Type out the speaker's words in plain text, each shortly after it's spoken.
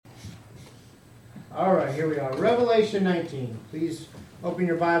All right, here we are. Revelation 19. Please open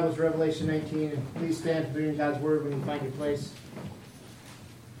your Bibles, Revelation 19, and please stand for reading God's Word when you find your place.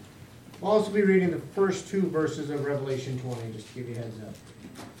 We'll also be reading the first two verses of Revelation 20, just to give you a heads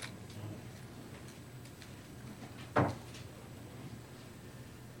up.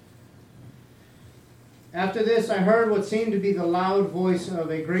 After this, I heard what seemed to be the loud voice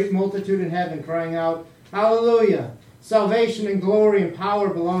of a great multitude in heaven, crying out, Hallelujah! Salvation and glory and power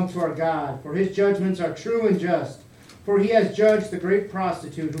belong to our God, for his judgments are true and just. For he has judged the great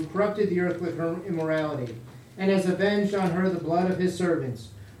prostitute who corrupted the earth with her immorality, and has avenged on her the blood of his servants.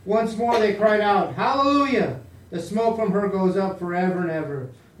 Once more they cried out, Hallelujah! The smoke from her goes up forever and ever.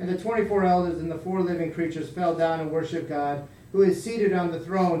 And the 24 elders and the 4 living creatures fell down and worshipped God, who is seated on the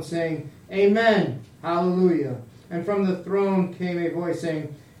throne, saying, Amen! Hallelujah! And from the throne came a voice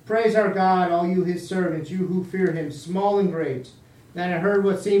saying, Praise our God, all you his servants, you who fear him, small and great. Then I heard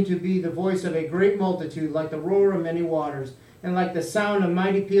what seemed to be the voice of a great multitude, like the roar of many waters, and like the sound of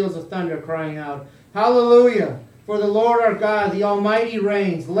mighty peals of thunder, crying out, Hallelujah! For the Lord our God, the Almighty,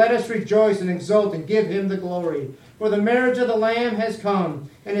 reigns. Let us rejoice and exult and give him the glory. For the marriage of the Lamb has come,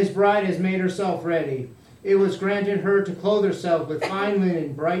 and his bride has made herself ready. It was granted her to clothe herself with fine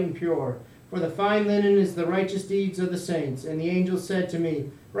linen, bright and pure. For the fine linen is the righteous deeds of the saints. And the angel said to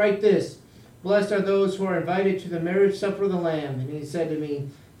me, Write this, Blessed are those who are invited to the marriage supper of the Lamb. And he said to me,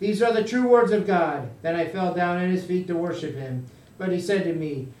 These are the true words of God. Then I fell down at his feet to worship him. But he said to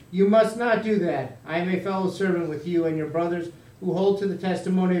me, You must not do that. I am a fellow servant with you and your brothers who hold to the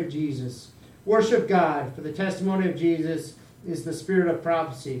testimony of Jesus. Worship God, for the testimony of Jesus is the spirit of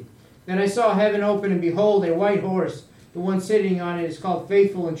prophecy. Then I saw heaven open, and behold, a white horse. The one sitting on it is called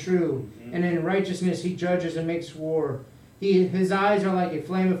Faithful and True, and in righteousness he judges and makes war. His eyes are like a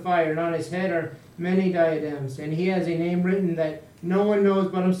flame of fire, and on his head are many diadems, and he has a name written that no one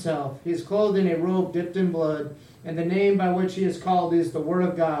knows but himself. He is clothed in a robe dipped in blood, and the name by which he is called is the Word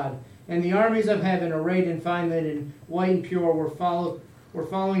of God. And the armies of heaven, arrayed in fine linen, white and pure, were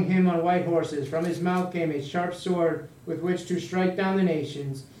following him on white horses. From his mouth came a sharp sword with which to strike down the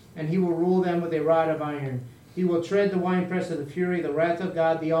nations, and he will rule them with a rod of iron. He will tread the winepress of the fury, the wrath of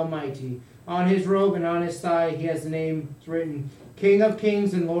God the Almighty. On his robe and on his thigh he has the name written, King of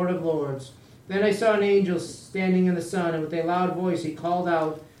Kings and Lord of Lords. Then I saw an angel standing in the sun, and with a loud voice he called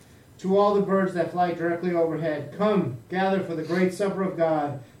out to all the birds that fly directly overhead, Come, gather for the great supper of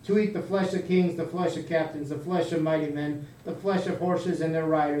God, to eat the flesh of kings, the flesh of captains, the flesh of mighty men, the flesh of horses and their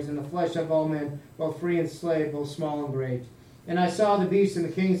riders, and the flesh of all men, both free and slave, both small and great. And I saw the beast and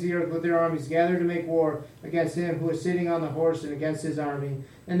the kings of the earth with their armies gathered to make war against him who was sitting on the horse and against his army.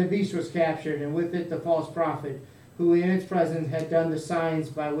 And the beast was captured, and with it the false prophet, who in its presence had done the signs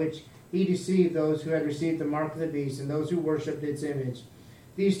by which he deceived those who had received the mark of the beast and those who worshipped its image.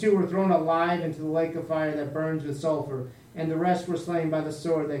 These two were thrown alive into the lake of fire that burns with sulfur, and the rest were slain by the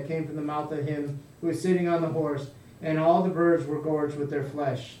sword that came from the mouth of him who was sitting on the horse, and all the birds were gorged with their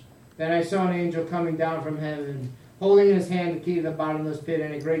flesh. Then I saw an angel coming down from heaven, holding in his hand the key to the bottomless pit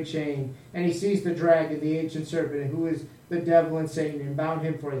and a great chain. And he seized the dragon, the ancient serpent, who is the devil and Satan, and bound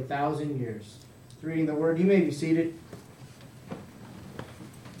him for 1,000 years. Reading the word, you may be seated.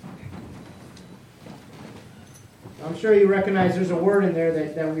 I'm sure you recognize there's a word in there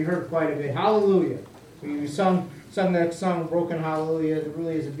that we heard quite a bit. Hallelujah. We sung that song, Broken Hallelujah. It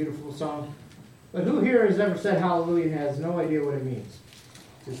really is a beautiful song. But who here has ever said hallelujah and has no idea what it means?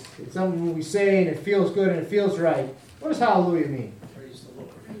 It's something we say and it feels good and it feels right. What does hallelujah mean? Praise the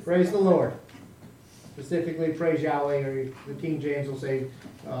Lord. Praise the Lord. Specifically, praise Yahweh, or the King James will say,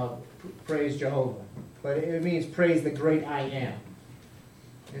 praise Jehovah. But it means praise the great I am.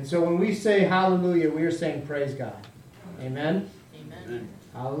 And so when we say hallelujah, we are saying praise God. Amen? Amen.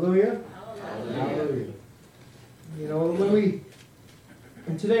 Hallelujah? Hallelujah. Hallelujah. You know,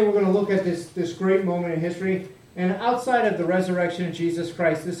 and today we're going to look at this great moment in history. And outside of the resurrection of Jesus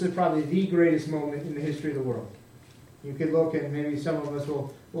Christ, this is probably the greatest moment in the history of the world. You could look, and maybe some of us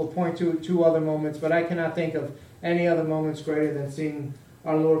will point to 2 other moments, but I cannot think of any other moments greater than seeing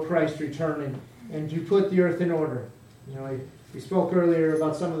our Lord Christ return and to put the earth in order. You know, we spoke earlier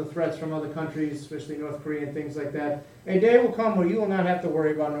about some of the threats from other countries, especially North Korea and things like that. A day will come where you will not have to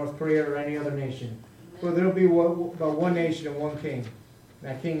worry about North Korea or any other nation. For there will be about one nation and one king.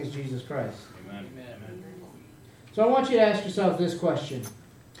 That king is Jesus Christ. Amen. So I want you to ask yourself this question.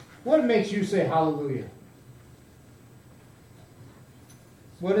 What makes you say hallelujah?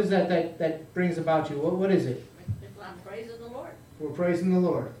 What is that brings about you? What is it? I'm praising the Lord. We're praising the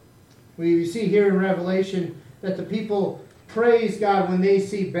Lord. We see here in Revelation that the people praise God when they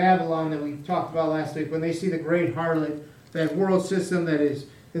see Babylon that we talked about last week, when they see the great harlot, that world system that is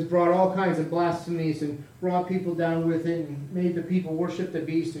has brought all kinds of blasphemies and brought people down with it and made the people worship the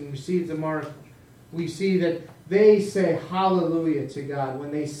beast and receive the mark, we see that they say hallelujah to God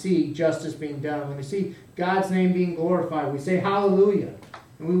when they see justice being done. When they see God's name being glorified, we say hallelujah.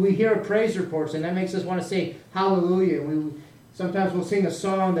 And we hear praise reports, and that makes us want to say hallelujah. Sometimes we'll sing a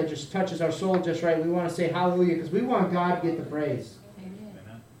song that just touches our soul just right. We want to say hallelujah because we want God to get the praise.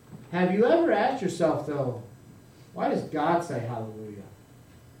 Amen. Have you ever asked yourself, though, why does God say hallelujah?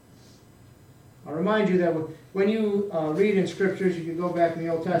 I'll remind you that when you read in Scriptures, you can go back in the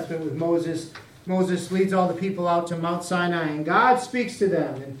Old Testament with Moses. Moses leads all the people out to Mount Sinai, and God speaks to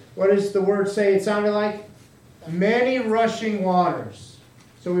them. And what does the word say it sounded like? Many rushing waters.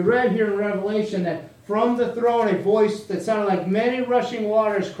 So we read here in Revelation that from the throne a voice that sounded like many rushing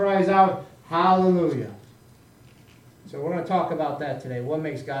waters cries out, hallelujah. So we're going to talk about that today. What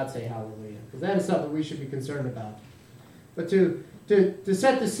makes God say hallelujah? Because that is something we should be concerned about. But to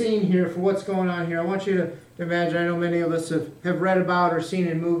set the scene here for what's going on here, I want you to imagine, I know many of us have read about or seen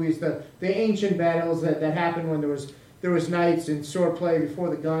in movies the ancient battles that happened when there was knights and swordplay before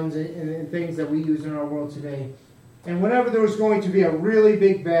the guns and things that we use in our world today. And whenever there was going to be a really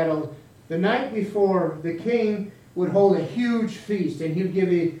big battle, the night before, the king would hold a huge feast, and he would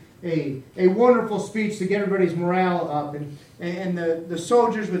give a wonderful speech to get everybody's morale up. And the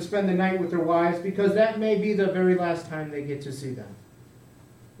soldiers would spend the night with their wives because that may be the very last time they get to see them.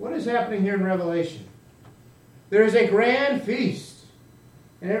 What is happening here in Revelation? There is a grand feast,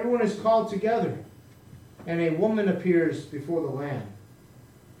 and everyone is called together, and a woman appears before the Lamb.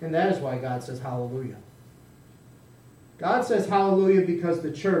 And that is why God says hallelujah. God says hallelujah because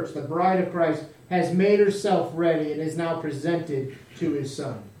the church, the bride of Christ, has made herself ready and is now presented to his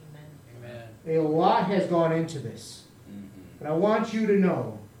Son. Amen. A lot has gone into this. But I want you to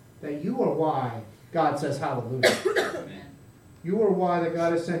know that you are why God says hallelujah. Amen. You are why that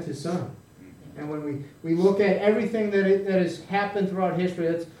God has sent his Son. And when we look at everything that has happened throughout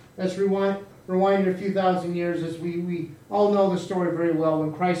history, let's rewind a few thousand years, as we all know the story very well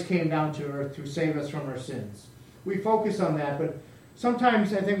when Christ came down to earth to save us from our sins. We focus on that, but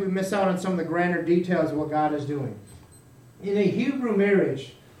sometimes I think we miss out on some of the grander details of what God is doing. In a Hebrew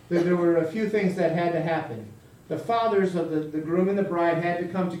marriage, there were a few things that had to happen. The fathers of the groom and the bride had to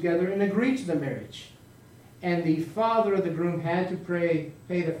come together and agree to the marriage. And the father of the groom had to pay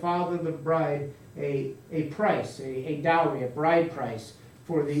the father of the bride a price, a dowry, a bride price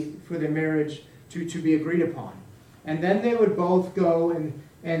for the marriage to be agreed upon. And then they would both go and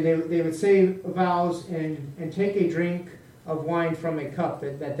they would say vows and take a drink of wine from a cup,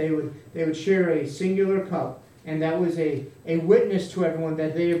 that they would share a singular cup, and that was a witness to everyone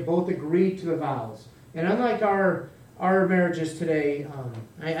that they have both agreed to the vows. And unlike our marriages today,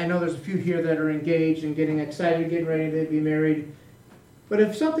 I know there's a few here that are engaged and getting excited, getting ready to be married. But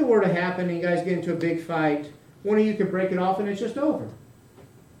if something were to happen and you guys get into a big fight, one of you could break it off and it's just over.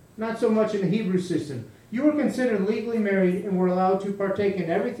 Not so much in the Hebrew system. You were considered legally married and were allowed to partake in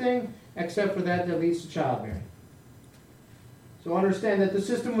everything except for that leads to childbearing. So understand that the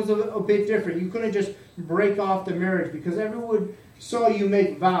system was a bit different. You couldn't just break off the marriage because everyone saw you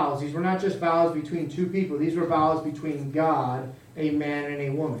make vows. These were not just vows between two people. These were vows between God, a man, and a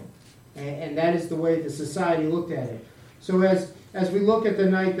woman. And that is the way the society looked at it. So as we look at the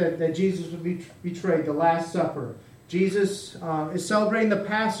night that Jesus would be betrayed, the Last Supper, Jesus is celebrating the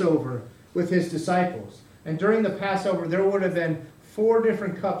Passover with his disciples. And during the Passover, there would have been 4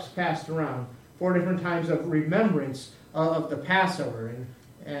 different cups passed around, 4 different times of remembrance of the Passover.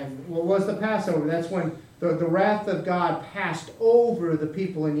 And what was the Passover? That's when the wrath of God passed over the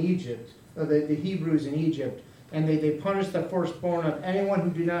people in Egypt, the Hebrews in Egypt, and they punished the firstborn of anyone who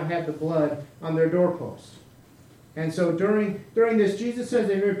did not have the blood on their doorpost. And so during this, Jesus says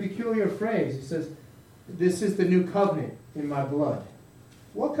a very peculiar phrase. He says, "This is the new covenant in my blood."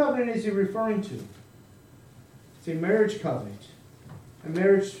 What covenant is he referring to? It's a marriage covenant. A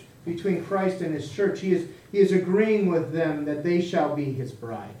marriage between Christ and his church. He is agreeing with them that they shall be his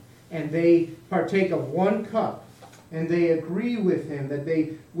bride. And they partake of one cup. And they agree with him that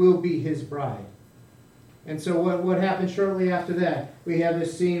they will be his bride. And so what happens shortly after that? We have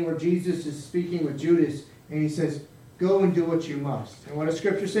this scene where Jesus is speaking with Judas. And he says, "Go and do what you must." And what does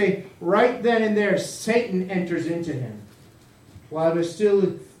Scripture say? Right then and there, Satan enters into him. While it is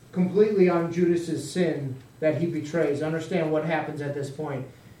still completely on Judas' sin that he betrays. Understand what happens at this point.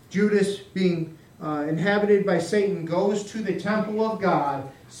 Judas, being inhabited by Satan, goes to the temple of God,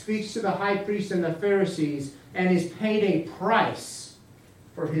 speaks to the high priests and the Pharisees, and is paid a price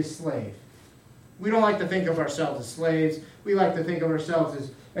for his slave. We don't like to think of ourselves as slaves. We like to think of ourselves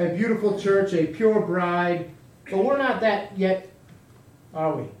as a beautiful church, a pure bride. But we're not that yet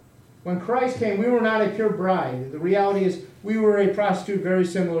are we? When Christ came, we were not a pure bride. The reality is we were a prostitute very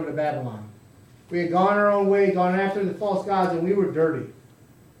similar to Babylon. We had gone our own way, gone after the false gods, and we were dirty.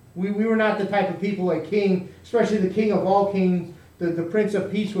 We were not the type of people a king, especially the King of all kings, the Prince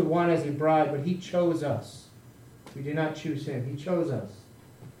of Peace would want as a bride, but he chose us. We did not choose him. He chose us.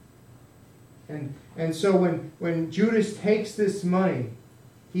 And so when Judas takes this money,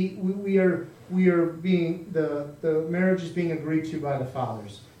 we are being the marriage is being agreed to by the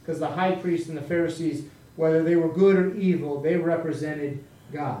fathers, because the high priest and the Pharisees, whether they were good or evil, they represented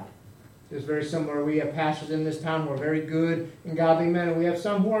God. It's very similar. We have pastors in this town who are very good and godly men, and we have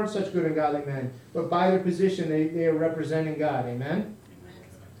some who aren't such good and godly men. But by their position, they are representing God. Amen?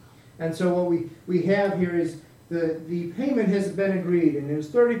 And so what we have here is the payment has been agreed, and it was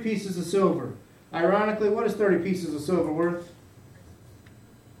 30 pieces of silver. Ironically, what is 30 pieces of silver worth?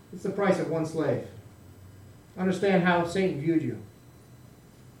 It's the price of one slave. Understand how Satan viewed you.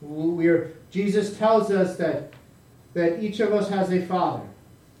 Jesus tells us that each of us has a father.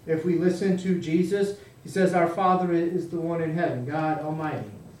 If we listen to Jesus, he says our Father is the one in heaven, God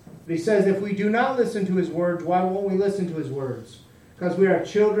Almighty. But he says if we do not listen to his words, why won't we listen to his words? Because we are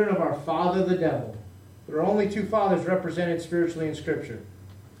children of our father, the devil. There are only two fathers represented spiritually in Scripture.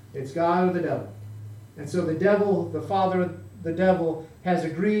 It's God or the devil. And so the devil, the father, the devil, has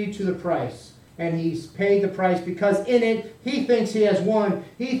agreed to the price. And he's paid the price because in it, he thinks he has won.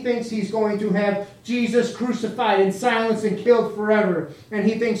 He thinks he's going to have Jesus crucified in silence and killed forever. And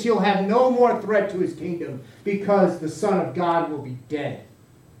he thinks he'll have no more threat to his kingdom because the Son of God will be dead.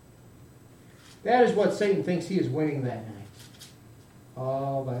 That is what Satan thinks he is winning that night.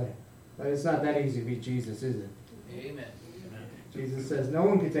 Oh, but it's not that easy to beat Jesus, is it? Amen. Jesus says, no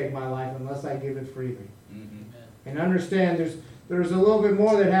one can take my life unless I give it freely. Mm-hmm. And understand there's a little bit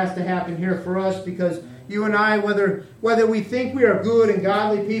more that has to happen here for us, because you and I, whether we think we are good and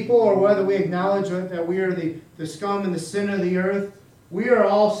godly people, or whether we acknowledge that we are the scum and the sin of the earth, we are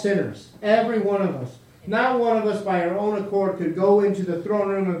all sinners. Every one of us. Not one of us by our own accord could go into the throne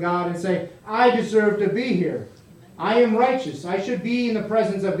room of God and say, I deserve to be here. I am righteous. I should be in the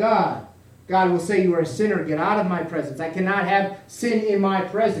presence of God. God will say, you are a sinner. Get out of my presence. I cannot have sin in my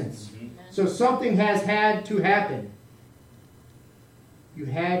presence. So something has had to happen. You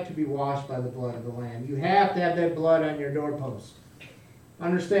had to be washed by the blood of the Lamb. You have to have that blood on your doorpost.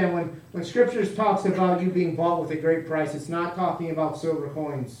 Understand, when Scriptures talks about you being bought with a great price, it's not talking about silver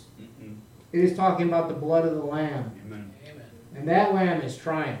coins. It is talking about the blood of the Lamb. Amen. And that Lamb has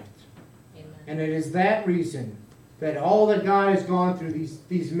triumphed. Amen. And it is that reason that all that God has gone through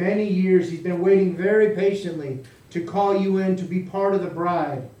these many years, he's been waiting very patiently to call you in to be part of the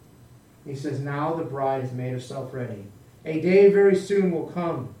bride. He says, now the bride has made herself ready. A day very soon will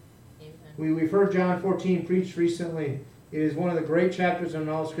come. Amen. We've heard John 14 preached recently. It is one of the great chapters in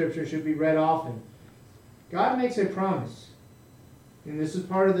all Scripture. It should be read often. God makes a promise. And this is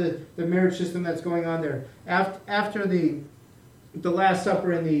part of the marriage system that's going on there. After the Last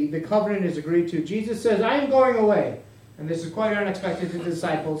Supper and the covenant is agreed to, Jesus says, I am going away. And this is quite unexpected to the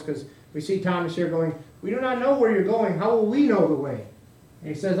disciples, because we see Thomas here going, we do not know where you're going. How will we know the way?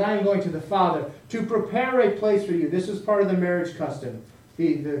 And he says, I am going to the Father to prepare a place for you. This is part of the marriage custom.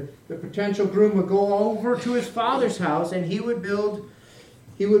 The potential groom would go over to his father's house, and he would build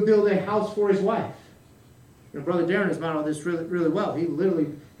a house for his wife. And Brother Darren has modeled this really, really well. He literally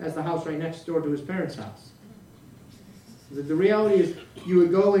has the house right next door to his parents' house. The reality is, you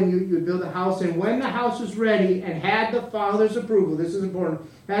would go and you would build a house, and when the house was ready and had the Father's approval, this is important,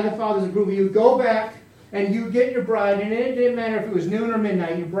 had the Father's approval, you would go back and you would get your bride, and it didn't matter if it was noon or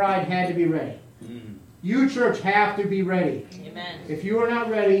midnight, your bride had to be ready. Mm-hmm. You, church, have to be ready. Amen. If you are not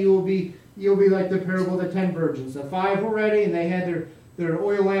ready, you'll be like the parable of the 10 virgins. The 5 were ready, and they had their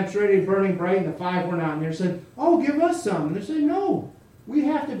oil lamps ready, burning bright, and the 5 were not. And they said, oh, give us some. And they said, no, we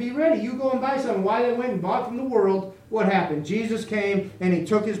have to be ready. You go and buy some. Why they went and bought from the world, what happened? Jesus came, and he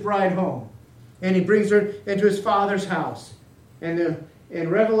took his bride home. And he brings her into his Father's house. And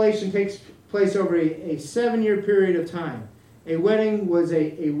Revelation takes place over a 7-year period of time. A wedding was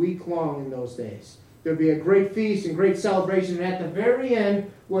a week long in those days. There would be a great feast and great celebration. And at the very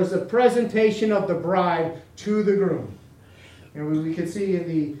end was the presentation of the bride to the groom. And we can see in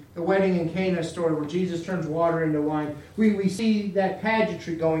the wedding in Cana story where Jesus turns water into wine, we see that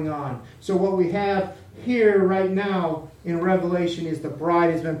pageantry going on. So what we have here right now in Revelation is the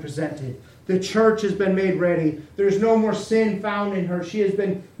bride has been presented. The church has been made ready. There's no more sin found in her. She has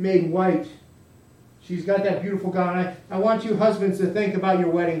been made white. She's got that beautiful gown. I want you husbands to think about your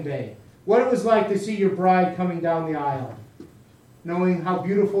wedding day. What it was like to see your bride coming down the aisle. Knowing how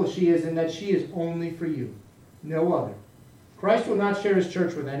beautiful she is and that she is only for you. No other. Christ will not share his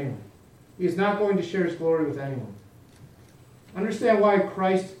church with anyone. He is not going to share his glory with anyone. Understand why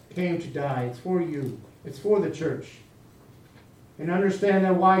Christ came to die. It's for you. It's for the church. And understand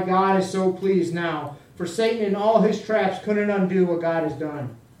that why God is so pleased now. For Satan and all his traps couldn't undo what God has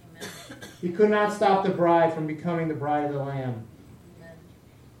done. Amen. He could not stop the bride from becoming the bride of the Lamb. Amen.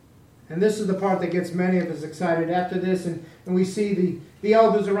 And this is the part that gets many of us excited after this. And we see the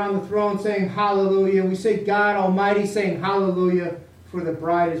elders around the throne saying hallelujah. We see God Almighty saying hallelujah, for the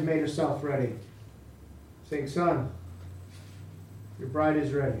bride has made herself ready. Saying, son, your bride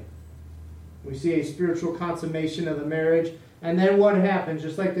is ready. We see a spiritual consummation of the marriage. And then what happens?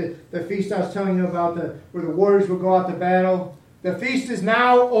 Just like the feast I was telling you about, where the warriors will go out to battle. The feast is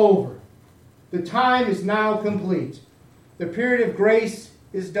now over. The time is now complete. The period of grace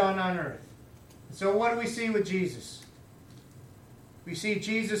is done on earth. So what do we see with Jesus? We see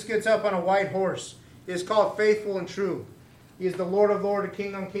Jesus gets up on a white horse. He is called faithful and true. He is the Lord of Lords, the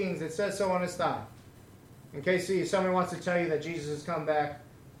King of Kings. It says so on his thigh. In case somebody wants to tell you that Jesus has come back,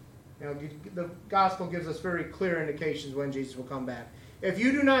 the gospel gives us very clear indications when Jesus will come back. If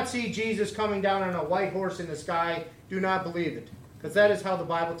you do not see Jesus coming down on a white horse in the sky, do not believe it. Because that is how the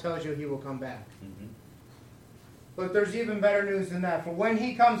Bible tells you he will come back. Mm-hmm. But there's even better news than that. For when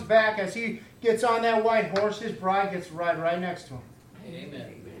he comes back, as he gets on that white horse, his bride gets right next to him.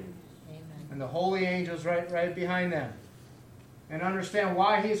 Amen. And the holy angels right behind them. And understand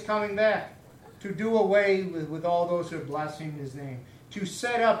why he is coming back. To do away with all those who have blasphemed his name. To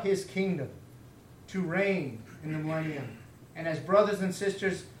set up his kingdom. To reign in the millennium. And as brothers and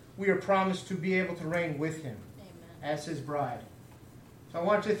sisters, we are promised to be able to reign with him. Amen. As his bride. So I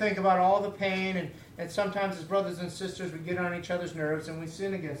want you to think about all the pain, and sometimes as brothers and sisters we get on each other's nerves and we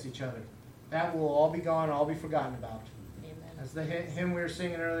sin against each other. That will all be gone, all be forgotten about. Amen. As the hymn we were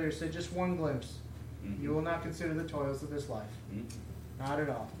singing earlier said, just one glimpse. Mm-hmm. You will not consider the toils of this life. Mm-hmm. Not at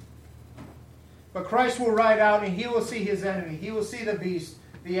all. But Christ will ride out and he will see his enemy. He will see the beast,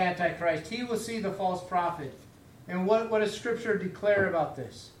 the Antichrist. He will see the false prophet. And what does Scripture declare about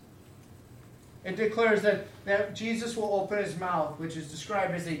this? It declares that Jesus will open his mouth, which is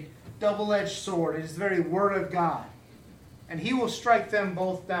described as a double-edged sword. It is the very word of God. And he will strike them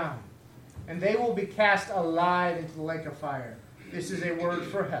both down. And they will be cast alive into the lake of fire. This is a word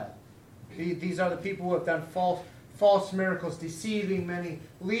for hell. These are the people who have done false miracles, deceiving many,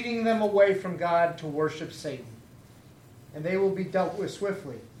 leading them away from God to worship Satan. And they will be dealt with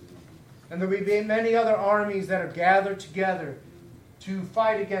swiftly. And there will be many other armies that are gathered together to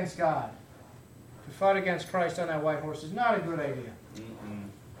fight against God. To fight against Christ on that white horse is not a good idea. Mm-hmm.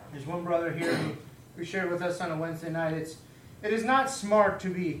 There's one brother here who shared with us on a Wednesday night. It is not smart to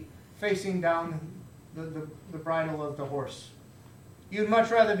be facing down the bridle of the horse. You'd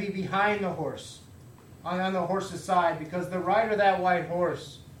much rather be behind the horse, on the horse's side, because the rider of that white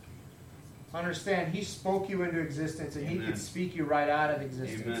horse, understand, he spoke you into existence, and Amen. He could speak you right out of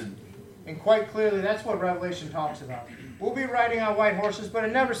existence. Amen. And quite clearly, that's what Revelation talks about. We'll be riding on white horses, but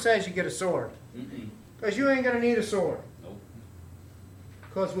it never says you get a sword. Because you ain't going to need a sword. Nope.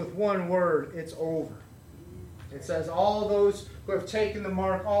 Because with one word, it's over. It says all those who have taken the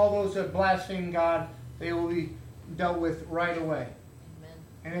mark, all those who have blasphemed God, they will be dealt with right away. Amen.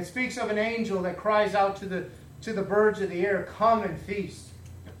 And it speaks of an angel that cries out to the birds of the air, come and feast.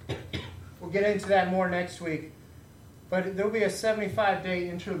 We'll get into that more next week. But there will be a 75-day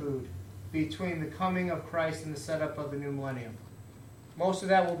interlude between the coming of Christ and the setup of the new millennium. Most of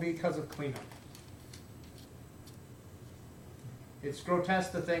that will be because of cleanup. It's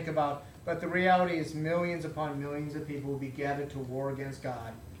grotesque to think about, but the reality is millions upon millions of people will be gathered to war against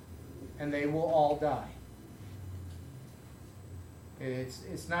God, and they will all die.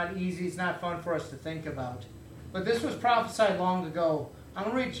 It's not easy, it's not fun for us to think about. But this was prophesied long ago. I'm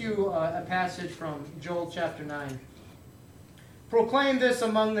going to read to you a passage from Joel chapter 9. Proclaim this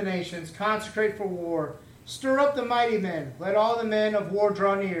among the nations, consecrate for war. Stir up the mighty men, let all the men of war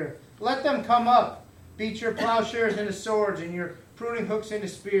draw near. Let them come up, beat your plowshares into swords and your pruning hooks into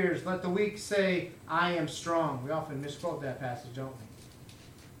spears. Let the weak say, I am strong. We often misquote that passage, don't we?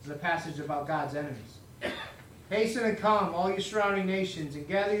 It's a passage about God's enemies. Hasten and come, all you surrounding nations, and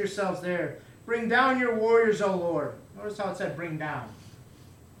gather yourselves there. Bring down your warriors, O Lord. Notice how it said bring down.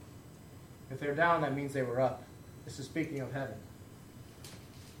 If they're down, that means they were up. This is speaking of heaven.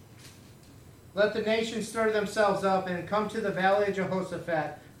 Let the nations stir themselves up and come to the valley of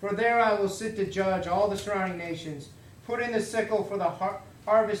Jehoshaphat. For there I will sit to judge all the surrounding nations. Put in the sickle, for the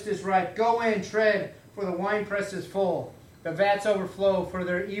harvest is ripe. Go in, tread, for the winepress is full. The vats overflow, for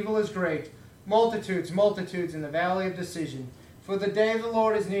their evil is great. Multitudes, multitudes in the valley of decision. For the day of the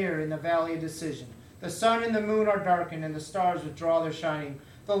Lord is near in the valley of decision. The sun and the moon are darkened, and the stars withdraw their shining.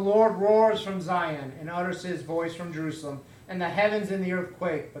 The Lord roars from Zion, and utters his voice from Jerusalem. And the heavens and the earth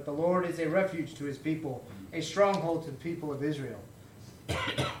quake, but the Lord is a refuge to his people, a stronghold to the people of Israel.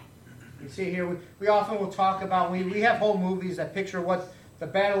 You see here, we often will talk about, we have whole movies that picture what the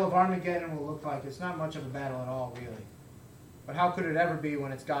Battle of Armageddon will look like. It's not much of a battle at all, really. But how could it ever be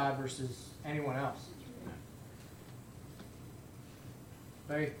when it's God versus anyone else?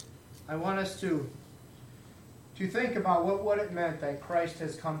 I want us to think about what it meant that Christ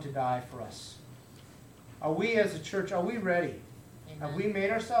has come to die for us. Are we as a church, are we ready? Amen. Have we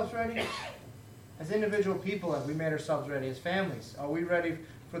made ourselves ready? As individual people, have we made ourselves ready? As families, are we ready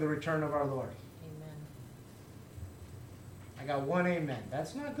for the return of our Lord? Amen. I got one amen.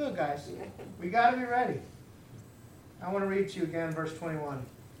 That's not good, guys. We got to be ready. I want to read to you again, verse 21.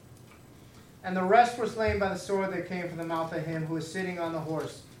 And the rest were slain by the sword that came from the mouth of him who was sitting on the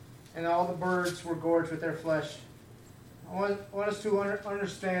horse, and all the birds were gorged with their flesh. I want us to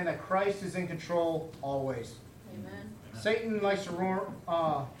understand that Christ is in control always. Amen. Satan likes to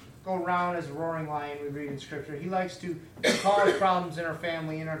go around as a roaring lion, we read in Scripture. He likes to cause problems in our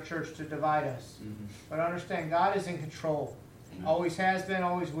family, in our church, to divide us. Mm-hmm. But understand, God is in control. Always has been,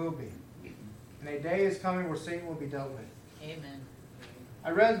 always will be. And a day is coming where Satan will be dealt with. Amen.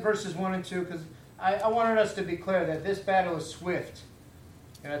 I read verses 1 and 2 because I wanted us to be clear that this battle is swift.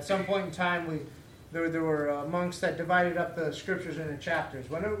 And at some point in time, there were monks that divided up the Scriptures into chapters.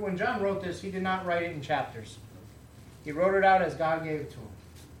 When John wrote this, he did not write it in chapters. He wrote it out as God gave it to him.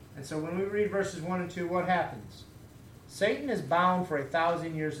 And so when we read verses 1 and 2, what happens? Satan is bound for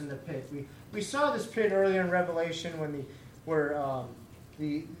 1,000 years in the pit. We saw this pit earlier in Revelation when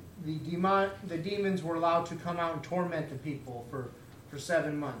the demons were allowed to come out and torment the people for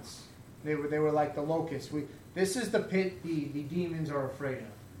 7 months. They were like the locusts. This is the pit the demons are afraid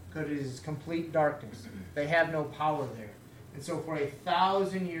of, because it is complete darkness. They have no power there. And so for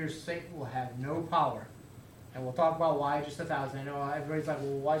 1,000 years, Satan will have no power. And we'll talk about why just 1,000. I know everybody's like,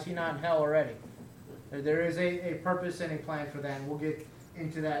 well, why is he not in hell already? There is a purpose and a plan for that, and we'll get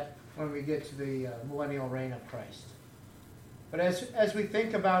into that when we get to the millennial reign of Christ. But as we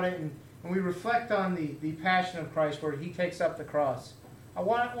think about it and we reflect on the passion of Christ where he takes up the cross, I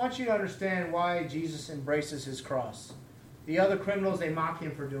want you to understand why Jesus embraces his cross. The other criminals, they mock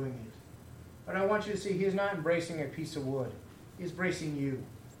him for doing it. But I want you to see he is not embracing a piece of wood. He's embracing you.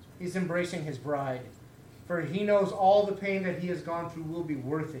 He's embracing his bride. For he knows all the pain that he has gone through will be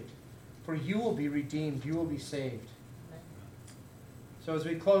worth it. For you will be redeemed. You will be saved. So as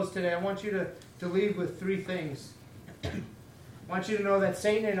we close today, I want you to leave with 3 things. I want you to know that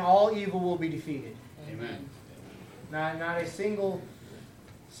Satan and all evil will be defeated. Amen. Not a single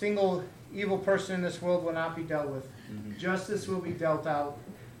evil person in this world will not be dealt with. Mm-hmm. Justice will be dealt out.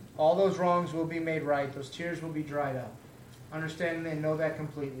 All those wrongs will be made right. Those tears will be dried up. Understanding and know that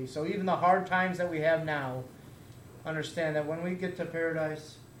completely. So even the hard times that we have now, understand that when we get to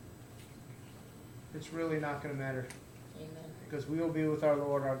paradise, it's really not going to matter. Amen. Because we will be with our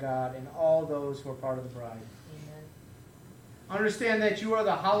Lord, our God, and all those who are part of the bride. Amen. Understand that you are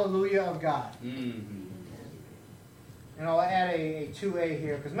the hallelujah of God. Mm-hmm. And I'll add a 2A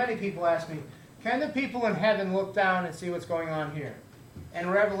here, because many people ask me, can the people in heaven look down and see what's going on here?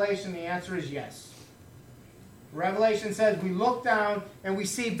 And Revelation, the answer is yes. Revelation says we look down and we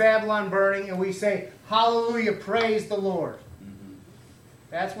see Babylon burning and we say, hallelujah, praise the Lord. Mm-hmm.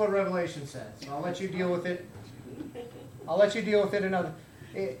 That's what Revelation says. I'll let you deal with it. I'll let you deal with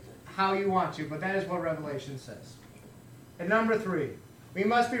it how you want to, but that is what Revelation says. And number 3, we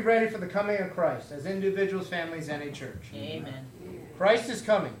must be ready for the coming of Christ as individuals, families, and a church. Amen. Christ is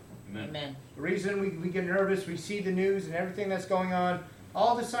coming. Amen. The reason we get nervous, we see the news and everything that's going on,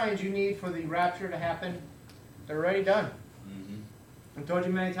 all the signs you need for the rapture to happen, they're already done. Mm-hmm. I've told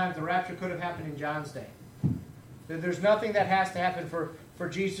you many times the rapture could have happened in John's day. There's nothing that has to happen for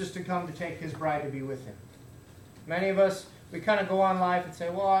Jesus to come to take his bride to be with him. Many of us, we kind of go on life and say,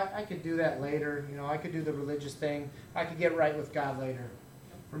 well, I could do that later. I could do the religious thing. I could get right with God later.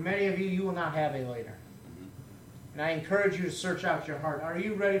 For many of you, you will not have a later. Mm-hmm. And I encourage you to search out your heart. Are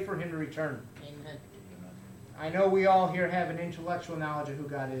you ready for him to return? Amen. I know we all here have an intellectual knowledge of who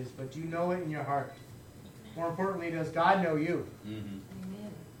God is, but do you know it in your heart? More importantly, does God know you? Mm-hmm.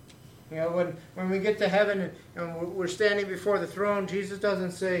 When we get to heaven and we're standing before the throne, Jesus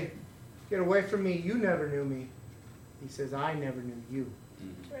doesn't say, get away from me, you never knew me. He says, I never knew you.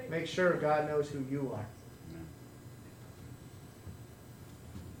 Mm-hmm. Make sure God knows who you are.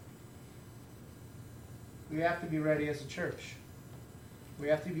 We have to be ready as a church. We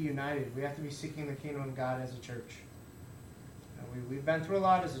have to be united. We have to be seeking the kingdom of God as a church. We've been through a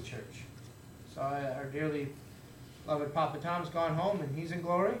lot as a church. So our dearly beloved Papa Tom's gone home and he's in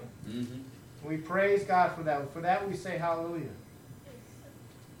glory. Mm-hmm. We praise God for that. For that we say hallelujah.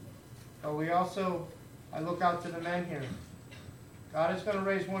 But we also, I look out to the men here. God is going to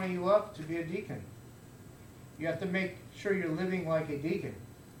raise one of you up to be a deacon. You have to make sure you're living like a deacon.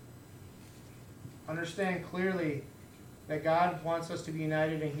 Understand clearly that God wants us to be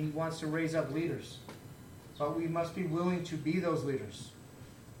united and He wants to raise up leaders. But we must be willing to be those leaders.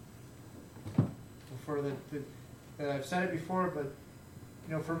 I've said it before,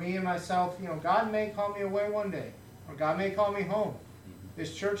 but for me and myself, God may call me away one day, or God may call me home.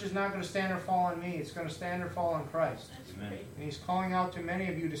 This church is not going to stand or fall on me. It's going to stand or fall on Christ. Amen. And He's calling out to many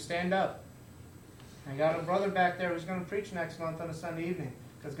of you to stand up. I got a brother back there who's going to preach next month on a Sunday evening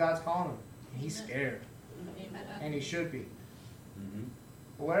because God's calling him. And he's scared. Amen. And he should be. Mm-hmm.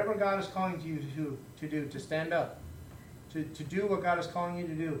 But whatever God is calling you to do, to stand up, to do what God is calling you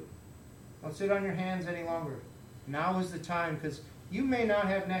to do. Don't sit on your hands any longer. Now is the time, because you may not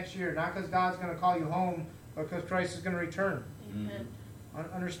have next year, not because God's going to call you home, but because Christ is going to return. Amen.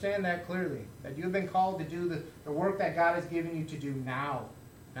 Understand that clearly, that you've been called to do the work that God has given you to do now,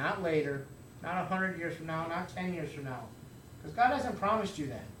 not later, not 100 years from now, not 10 years from now, because God hasn't promised you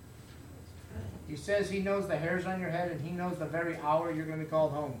that. He says He knows the hairs on your head and He knows the very hour you're going to be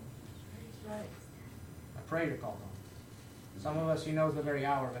called home. Right. I pray you're called home. Some of us, He knows the very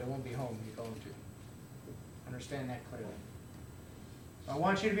hour, but it won't be home You're going to. Understand that clearly. So I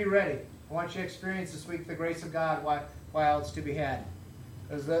want you to be ready. I want you to experience this week the grace of God while it's to be had.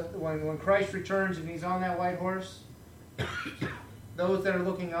 Because when Christ returns and He's on that white horse, those that are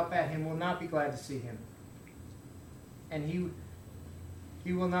looking up at Him will not be glad to see Him. And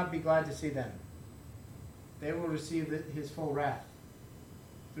He will not be glad to see them. They will receive His full wrath.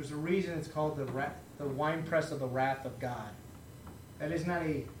 There's a reason it's called the winepress of the wrath of God. That is not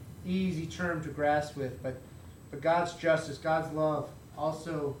an easy term to grasp with, but God's justice, God's love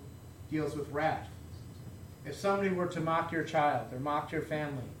also deals with wrath. If somebody were to mock your child or mock your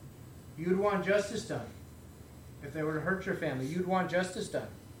family, you'd want justice done. If they were to hurt your family, you'd want justice done.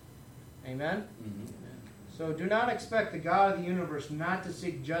 Amen? Mm-hmm. So do not expect the God of the universe not to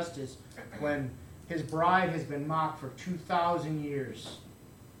seek justice when His bride has been mocked for 2,000 years.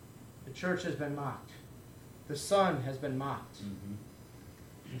 The church has been mocked. The Son has been mocked.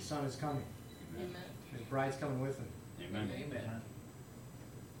 Mm-hmm. The Son is coming. Amen. His bride's coming with Him. Amen. Amen.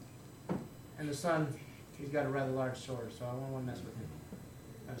 And the Son, He's got a rather large sword, so I won't want to mess with Him.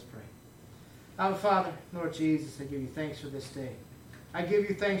 Let us pray. Our Father, Lord Jesus, I give You thanks for this day. I give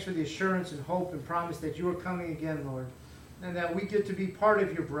You thanks for the assurance and hope and promise that You are coming again, Lord, and that we get to be part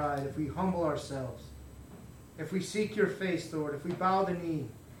of Your bride if we humble ourselves, if we seek Your face, Lord, if we bow the knee.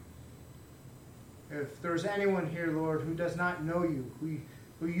 If there's anyone here, Lord, who does not know You,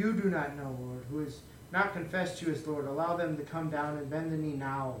 who You do not know, Lord, who has not confessed You as Lord, allow them to come down and bend the knee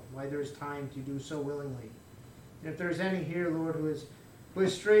now, while there is time to do so willingly. And if there's any here, Lord, who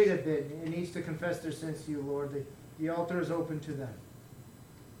is strayed a bit and needs to confess their sins to You, Lord, the altar is open to them.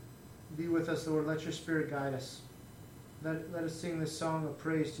 Be with us, Lord. Let Your Spirit guide us. Let us sing this song of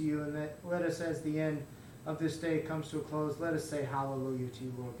praise to You, and let us, as the end of this day comes to a close, let us say hallelujah to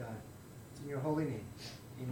You, Lord God. It's in Your holy name.